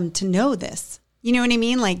want them to know this. You know what I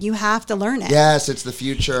mean? Like, you have to learn it. Yes, it's the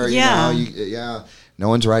future. Yeah. No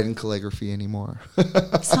one's writing calligraphy anymore.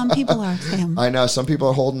 Some people are, Sam. I know. Some people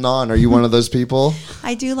are holding on. Are you one of those people?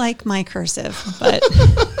 I do like my cursive, but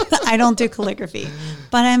I don't do calligraphy.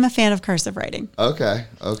 But I'm a fan of cursive writing. Okay.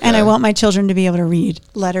 And I want my children to be able to read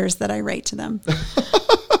letters that I write to them.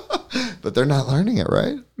 But they're not learning it,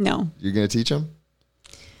 right? No. You're going to teach them?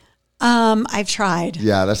 I've tried.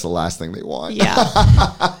 Yeah, that's the last thing they want. Yeah.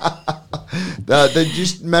 They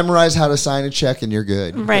just memorize how to sign a check and you're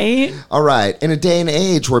good. Right. All right. In a day and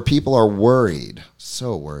age where people are worried,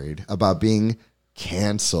 so worried about being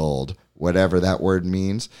canceled, whatever that word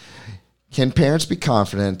means, can parents be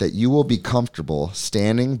confident that you will be comfortable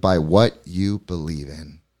standing by what you believe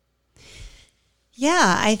in?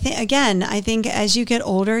 Yeah, I think as you get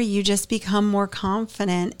older, you just become more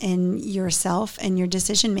confident in yourself and your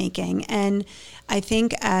decision making. And I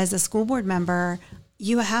think as a school board member,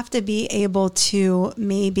 you have to be able to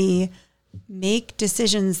maybe make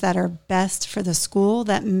decisions that are best for the school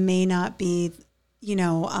that may not be,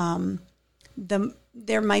 there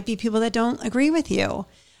might be people that don't agree with you,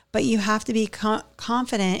 but you have to be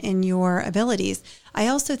confident in your abilities. I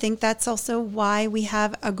also think that's also why we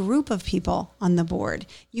have a group of people on the board.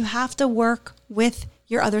 You have to work with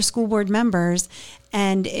your other school board members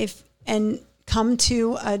and come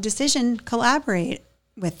to a decision, collaborate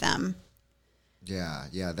with them. Yeah,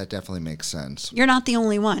 that definitely makes sense. You're not the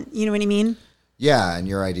only one. You know what I mean? Yeah, and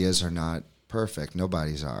your ideas are not perfect.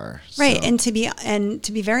 Nobody's are. Right. So. And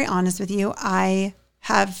to be very honest with you, I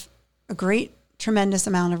have a tremendous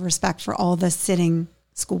amount of respect for all the sitting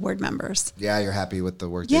school board members. Yeah, you're happy with the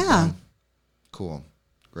work they've done? Cool.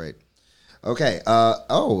 Great. Okay.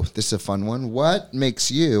 This is a fun one. Why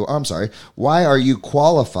are you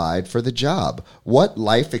qualified for the job? What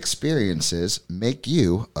life experiences make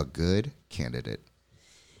you a good candidate?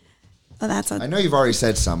 Well, I know you've already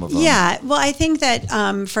said some of them. Yeah. Well, I think that,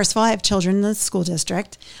 first of all, I have children in the school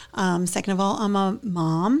district. Second of all, I'm a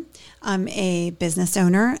mom. I'm a business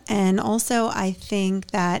owner. And also, I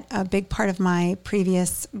think that a big part of my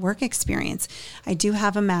previous work experience, I do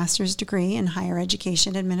have a master's degree in higher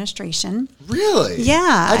education administration. Really?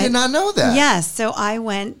 Yeah. I did not know that. Yes. So I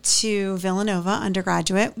went to Villanova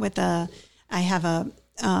undergraduate I have a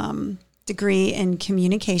degree in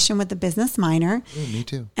communication with a business minor. Ooh, me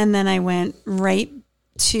too. And then I went right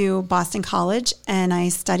to Boston College and I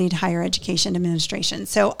studied higher education administration.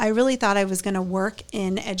 So I really thought I was going to work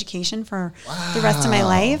in education for the rest of my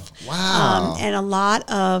life. Wow. And a lot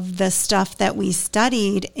of the stuff that we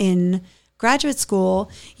studied in graduate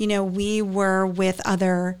school, we were with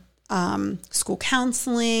other school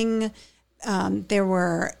counseling. There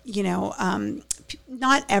were,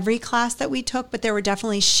 not every class that we took, but there were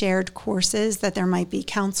definitely shared courses that there might be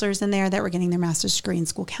counselors in there that were getting their master's degree in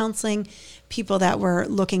school counseling, people that were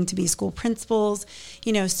looking to be school principals,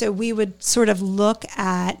 so we would sort of look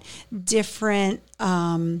at different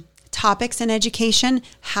topics in education,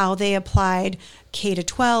 how they applied K to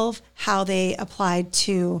 12, how they applied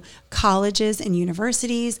to colleges and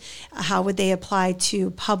universities, how would they apply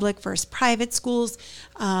to public versus private schools.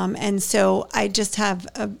 And so I just have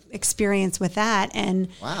experience with that. And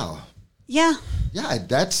wow. Yeah. Yeah,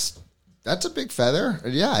 that's a big feather.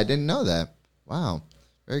 Yeah, I didn't know that. Wow.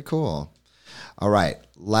 Very cool. All right.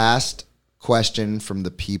 Last question from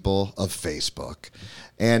the people of Facebook.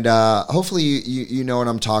 And hopefully you know what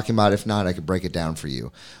I'm talking about. If not, I could break it down for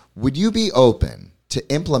you. Would you be open to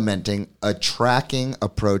implementing a tracking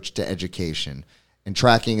approach to education? And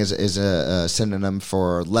tracking is a synonym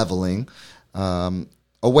for leveling.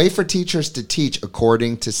 A way for teachers to teach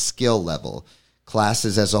according to skill level,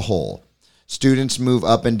 classes as a whole. Students move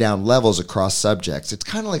up and down levels across subjects. It's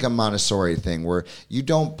kind of like a Montessori thing where you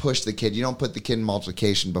don't push the kid. You don't put the kid in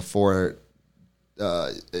multiplication before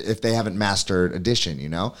if they haven't mastered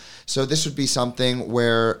addition, So this would be something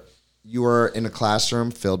where you are in a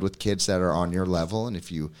classroom filled with kids that are on your level, and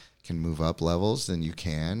if you can move up levels, then you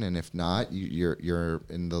can, and if not, you're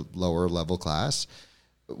in the lower level class.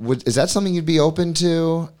 Is that something you'd be open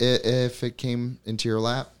to if it came into your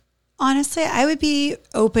lap? Honestly, I would be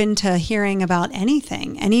open to hearing about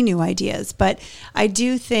anything, any new ideas. But I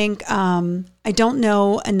do think I don't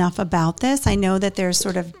know enough about this. I know that there's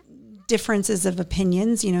sort of differences of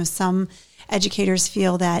opinions. Some educators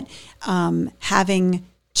feel that having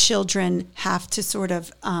children have to sort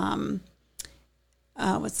of,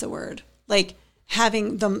 like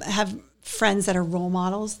having them have friends that are role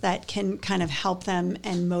models that can kind of help them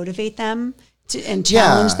and motivate them and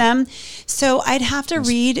challenge them. So I'd have to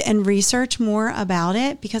read and research more about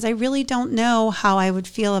it because I really don't know how I would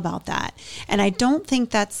feel about that. And I don't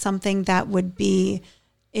think that's something that would be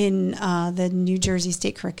in the New Jersey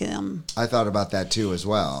state curriculum. I thought about that too as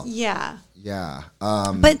well. Yeah. Yeah.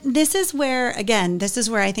 But this is where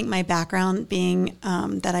I think my background being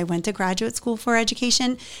that I went to graduate school for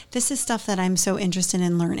education, this is stuff that I'm so interested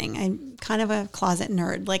in learning. I'm kind of a closet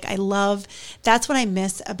nerd. That's what I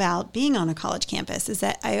miss about being on a college campus is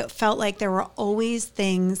that I felt like there were always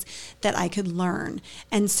things that I could learn.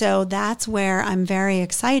 And so that's where I'm very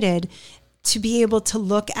excited to be able to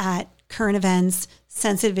look at current events,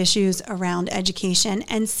 sensitive issues around education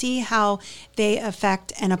and see how they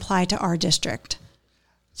affect and apply to our district.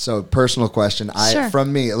 So personal question, Sure.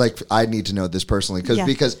 From me, I need to know this personally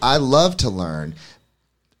because I love to learn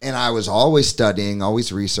and I was always studying,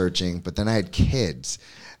 always researching, but then I had kids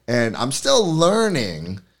and I'm still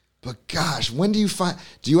learning. But gosh, do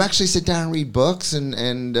you actually sit down and read books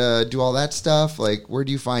and do all that stuff? Where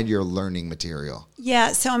do you find your learning material?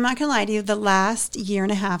 Yeah, so I'm not going to lie to you. The last year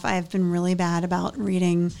and a half, I've been really bad about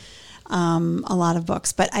reading a lot of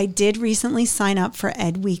books. But I did recently sign up for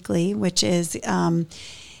Ed Weekly, which is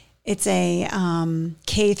it's a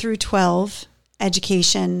K through 12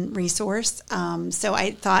 education resource. So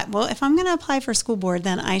I thought, well, if I'm going to apply for school board,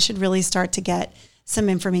 then I should really start to get some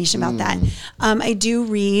information about that. I do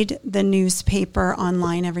read the newspaper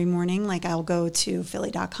online every morning. I'll go to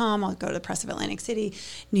Philly.com, I'll go to the Press of Atlantic City,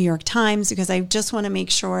 New York Times, because I just want to make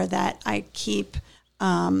sure that I keep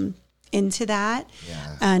into that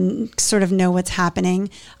and sort of know what's happening.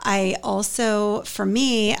 I also, for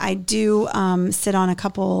me, I do sit on a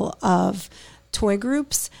couple of toy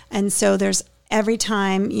groups. And so there's every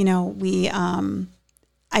time,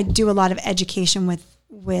 I do a lot of education with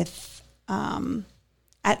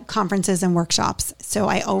at conferences and workshops. So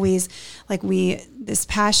I always, this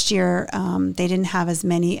past year, they didn't have as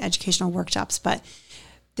many educational workshops, but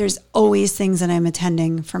there's always things that I'm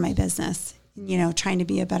attending for my business, trying to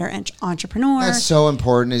be a better entrepreneur. That's so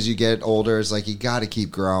important as you get older. It's like, you got to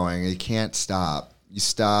keep growing. You can't stop. You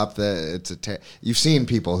stop, you've seen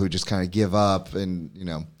people who just kind of give up and,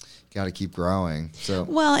 got to keep growing. So,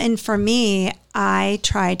 well, and for me, I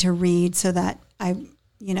try to read so that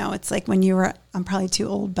it's like when I'm probably too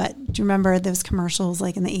old, but do you remember those commercials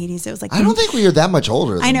like in the 80s? It was like, I don't think we were that much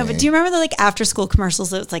older than I know, me. but do you remember the like after school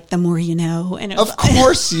commercials? It was like, the more you know. And it was, of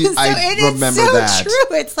course, I remember that. It's so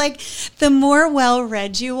true. It's like the more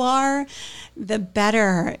well-read you are, the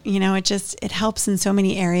better, it helps in so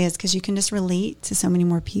many areas because you can just relate to so many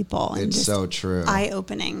more people. And it's so true.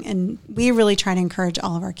 Eye-opening. And we really try to encourage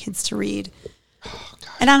all of our kids to read.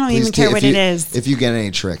 And I don't even care what it is. If you get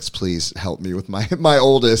any tricks, please help me with my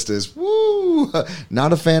oldest is,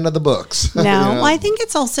 not a fan of the books. No, well, I think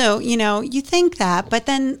it's also, you think that, but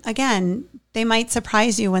then again, they might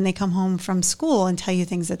surprise you when they come home from school and tell you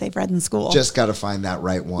things that they've read in school. Just got to find that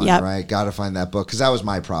right one, right? Got to find that book, because that was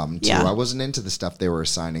my problem too. Yeah. I wasn't into the stuff they were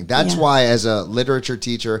assigning. That's why as a literature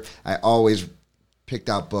teacher, I always picked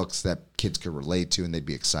out books that kids could relate to and they'd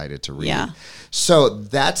be excited to read. Yeah. So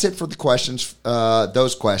that's it for the questions,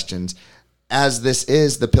 those questions. As this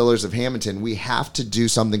is the Pillars of Hammonton, we have to do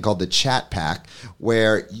something called the Chat Pack,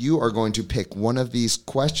 where you are going to pick one of these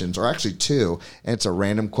questions, or actually two, and it's a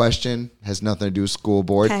random question, has nothing to do with school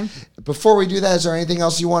board. Okay. Before we do that, is there anything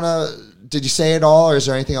else you want to, did you say it all, or is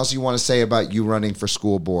there anything else you want to say about you running for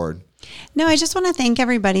school board? No, I just want to thank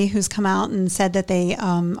everybody who's come out and said that they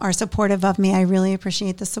are supportive of me. I really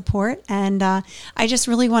appreciate the support. And I just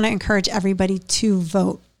really want to encourage everybody to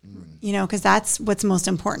vote, because that's what's most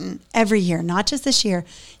important every year, not just this year.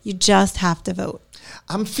 You just have to vote.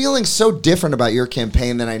 I'm feeling so different about your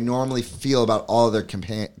campaign than I normally feel about all other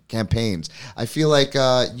campaigns. I feel like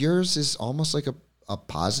yours is almost like a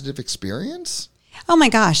positive experience. Oh my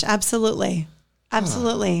gosh, absolutely.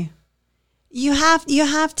 Absolutely. Huh. You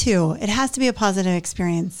have to. It has to be a positive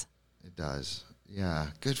experience. It does. Yeah.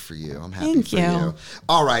 Good for you. I'm happy for you.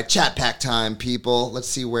 All right. Chat pack time, people. Let's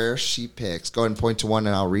see where she picks. Go ahead and point to one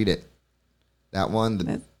and I'll read it. That one,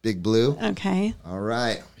 the big blue. Okay. All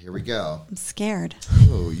right. Here we go. I'm scared.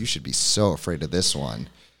 Oh, you should be so afraid of this one.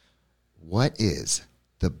 What is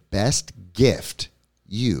the best gift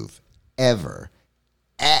you've ever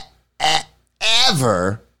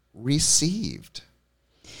received?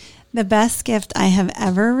 The best gift I have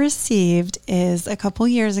ever received is a couple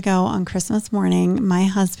years ago on Christmas morning. My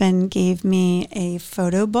husband gave me a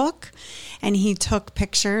photo book, and he took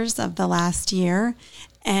pictures of the last year,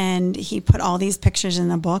 and he put all these pictures in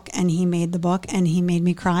the book, and he made the book, and he made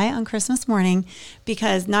me cry on Christmas morning,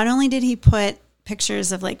 because not only did he put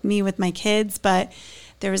pictures of like me with my kids, but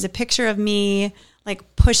there was a picture of me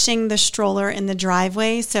like pushing the stroller in the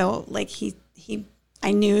driveway. So like I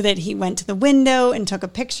knew that he went to the window and took a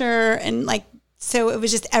picture, and like, so it was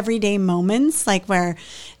just everyday moments, like where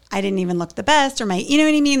I didn't even look the best, or you know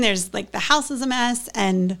what I mean? There's like the house is a mess,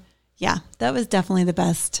 and yeah, that was definitely the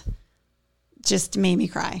best. Just made me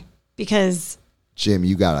cry because Jim,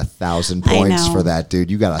 you got 1,000 points for that,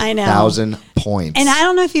 dude. You got 1,000 points. And I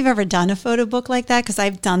don't know if you've ever done a photo book like that, because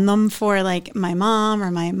I've done them for like my mom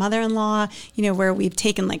or my mother-in-law, where we've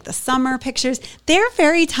taken like the summer pictures. They're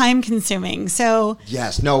very time consuming. So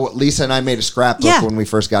yes, no, Lisa and I made a scrapbook when we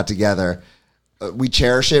first got together. We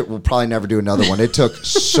cherish it. We'll probably never do another one. It took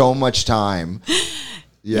so much time.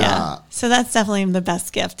 Yeah. So that's definitely the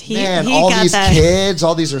best gift. He all these kids,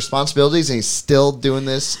 all these responsibilities, and he's still doing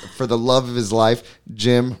this for the love of his life.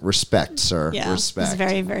 Jim, respect, sir. Yeah, respect. It's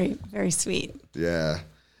very, very, very sweet. Yeah.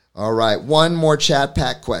 All right. One more chat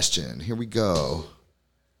pack question. Here we go.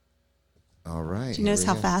 All right. Do you notice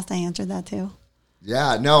how fast I answered that too?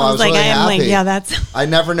 Yeah. No, I was like, really happy. Yeah, that's. I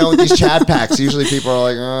never know with these chat packs. Usually people are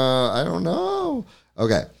like, I don't know.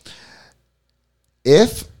 Okay.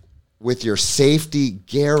 If with your safety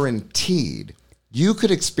guaranteed, you could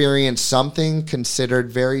experience something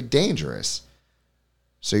considered very dangerous.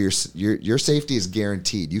 So your safety is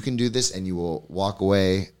guaranteed. You can do this and you will walk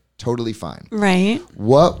away totally fine. Right.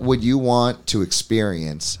 What would you want to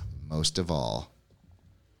experience most of all?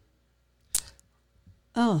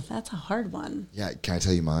 Oh, that's a hard one. Yeah. Can I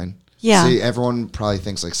tell you mine? Yeah. See, everyone probably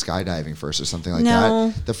thinks like skydiving first or something like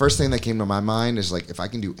that. The first thing that came to my mind is like, if I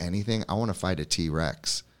can do anything, I want to fight a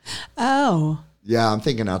T-Rex. Oh. Yeah, I'm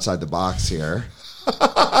thinking outside the box here.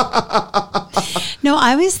 No,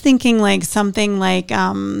 I was thinking like something like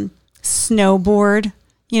snowboard,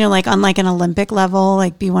 like on like an Olympic level,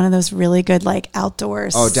 like be one of those really good like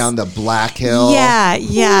outdoors. Oh, down the Black Hill. Yeah,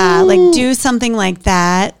 yeah. Ooh. Like do something like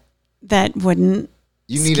that wouldn't.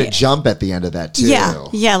 You need a jump at the end of that too. Yeah,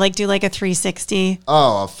 yeah. Like do like a 360.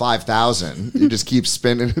 Oh, a 5,000. You just keep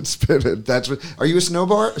spinning and spinning. That's what. Are you a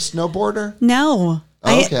snowboarder? No.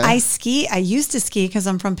 Oh, okay. I ski. I used to ski because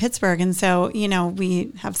I'm from Pittsburgh, and so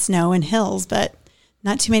we have snow and hills, but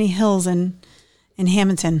not too many hills in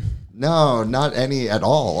Hammonton. No, not any at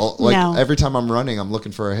all. Like every time I'm running, I'm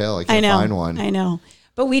looking for a hill. I can't find one. I know.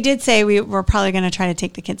 But we did say we're probably going to try to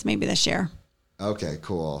take the kids maybe this year. Okay,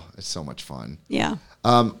 cool. It's so much fun. Yeah.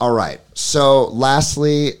 All right. So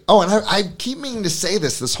lastly, and I keep meaning to say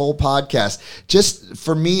this whole podcast, just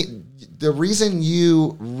for me, the reason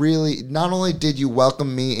you really, not only did you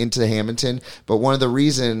welcome me into Hammonton, but one of the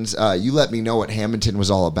reasons you let me know what Hammonton was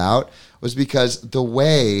all about was because the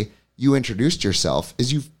way you introduced yourself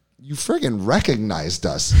is you friggin' recognized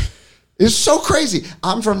us. It's so crazy.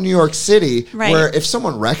 I'm from New York City, where if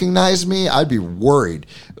someone recognized me, I'd be worried.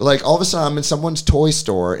 Like all of a sudden I'm in someone's toy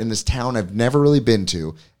store in this town I've never really been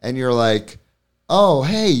to, and you're like, oh,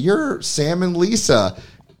 hey, you're Sam and Lisa.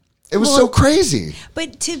 It was so crazy.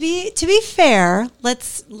 But to be fair,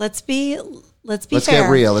 let's be fair. Let's get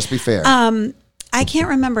real. Let's be fair. I can't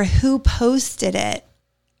remember who posted it,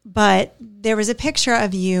 but there was a picture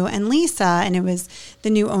of you and Lisa, and it was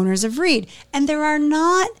the new owners of Reed. And there are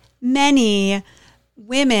not many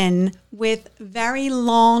women with very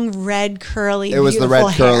long, red, curly, it was the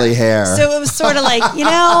red, curly hair. So it was sort of like,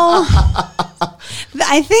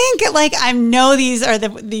 I think like I know these are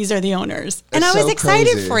the owners. And I was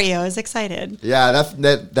excited for you. I was excited. Yeah,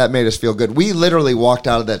 that made us feel good. We literally walked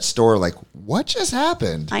out of that store like, what just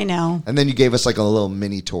happened? I know. And then you gave us like a little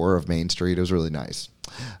mini tour of Main Street. It was really nice.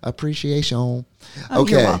 Appreciation. Oh,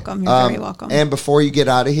 okay. You're welcome. You're very welcome. And before you get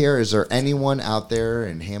out of here, is there anyone out there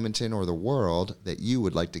in Hammonton or the world that you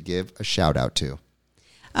would like to give a shout out to?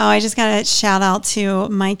 Oh, I just got to shout out to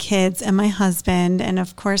my kids and my husband, and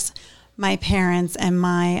of course my parents and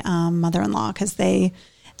my mother-in-law, because they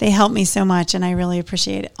helped me so much, and I really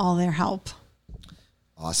appreciate all their help.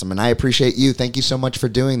 Awesome. And I appreciate you. Thank you so much for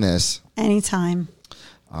doing this. Anytime.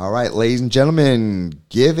 All right, ladies and gentlemen,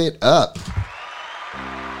 give it up